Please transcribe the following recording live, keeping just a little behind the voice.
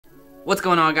What's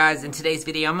going on, guys? In today's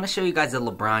video, I'm going to show you guys the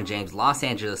LeBron James Los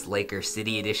Angeles Lakers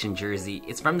City Edition jersey.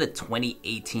 It's from the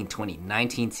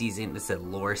 2018-2019 season. It's a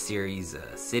Lore Series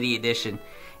City Edition.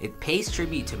 It pays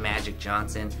tribute to Magic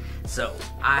Johnson, so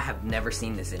I have never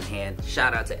seen this in hand.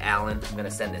 Shout out to Alan. I'm going to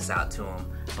send this out to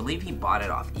him. I believe he bought it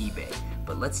off eBay,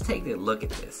 but let's take a look at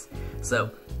this.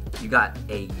 So, you got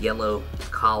a yellow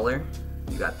collar.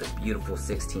 You got the beautiful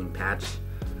 16 patch.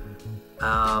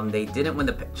 They didn't win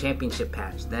the championship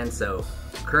patch then, so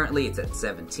currently it's at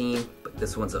 17, but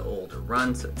this one's an older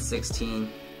run, so it's 16.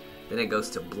 Then it goes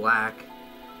to black.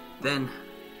 Then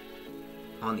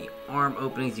on the arm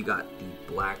openings, you got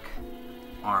the black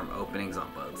arm openings on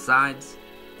both sides.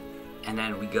 And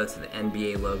then we go to the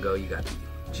NBA logo. You got the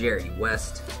Jerry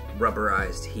West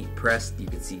rubberized heat pressed. You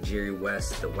can see Jerry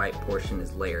West, the white portion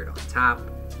is layered on top.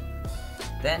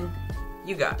 Then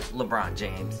you got LeBron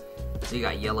James. So you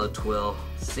got yellow twill,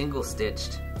 single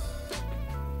stitched,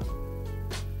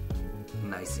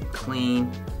 nice and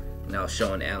clean. And I was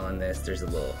showing Alan this, there's a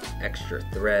little extra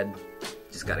thread,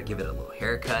 just gotta give it a little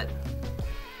haircut.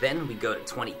 Then we go to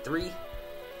 23,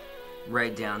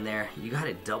 right down there, you got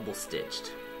it double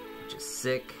stitched, which is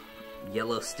sick,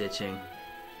 yellow stitching.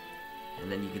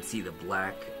 And then you can see the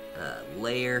black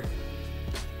layer,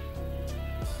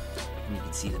 and you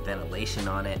can see the ventilation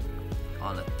on it.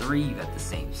 On the 3, you got the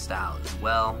same style as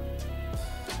well.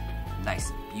 Nice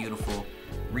and beautiful.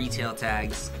 Retail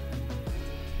tags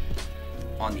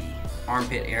on the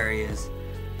armpit areas.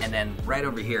 And then right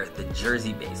over here, the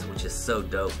jersey base, which is so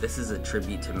dope. This is a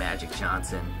tribute to Magic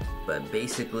Johnson, but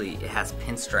basically it has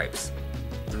pinstripes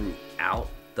throughout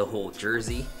the whole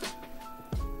jersey.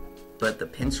 But the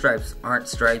pinstripes aren't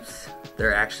stripes,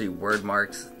 they're actually word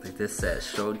marks. Like this says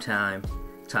Showtime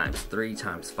 ×3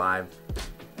 ×5.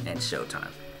 and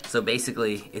Showtime. So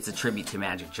basically, it's a tribute to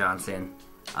Magic Johnson.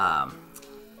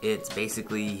 It's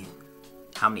basically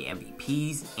how many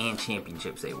MVPs and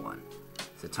championships they won.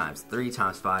 So ×3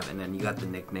 ×5, and then you got the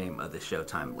nickname of the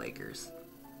Showtime Lakers,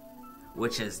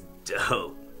 which is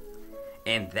dope.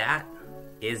 And that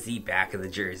is the back of the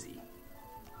jersey.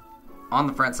 On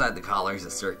the front side, the collar is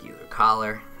a circular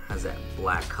collar, has that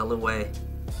black colorway.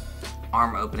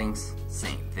 Arm openings,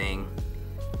 same thing.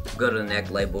 Go to the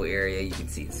neck label area, you can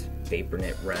see this vapor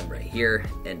knit run right here,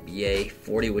 NBA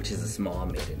 40, which is a small,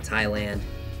 made in Thailand.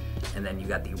 And then you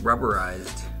got the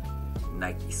rubberized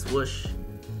Nike swoosh,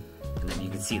 and then you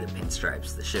can see the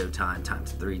pinstripes, the Showtime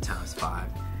 ×3 ×5,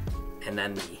 and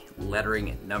then the lettering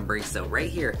and numbering. So right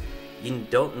here, you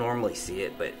don't normally see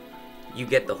it, but you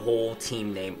get the whole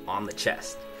team name on the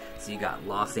chest. So you got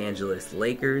Los Angeles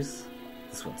Lakers,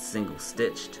 this one's single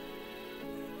stitched,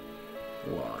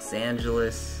 Los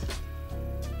Angeles,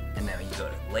 and then you go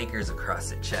to Lakers across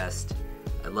the chest.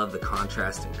 I love the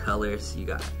contrast in colors. You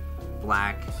got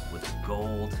black with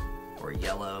gold or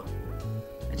yellow.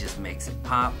 It just makes it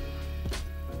pop.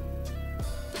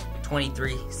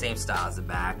 23, same style as the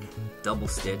back, double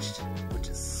stitched, which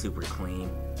is super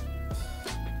clean.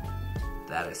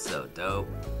 That is so dope.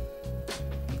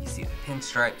 You see the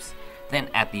pinstripes. Then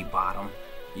at the bottom,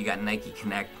 you got Nike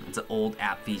Connect. It's an old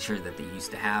app feature that they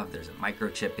used to have. There's a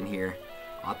microchip in here.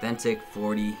 Authentic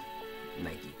 40,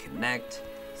 Nike Connect.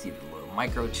 See the little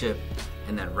microchip.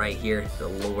 And then right here, the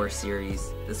Lore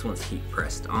Series. This one's heat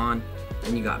pressed on.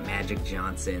 Then you got Magic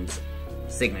Johnson's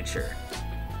signature.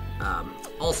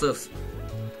 Also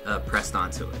pressed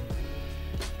onto it.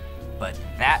 But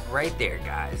that right there,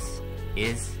 guys,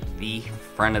 is the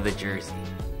front of the jersey.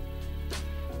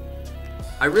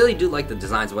 I really do like the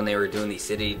designs when they were doing these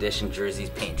City Edition jerseys,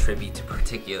 paying tribute to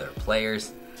particular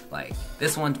players. Like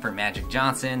this one for Magic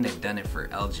Johnson, they've done it for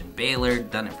Elgin Baylor,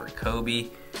 done it for Kobe.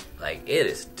 Like, it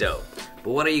is dope.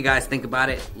 But what do you guys think about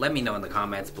it? Let me know in the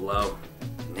comments below.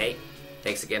 And hey,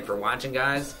 thanks again for watching,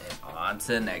 guys, and on to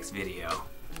the next video.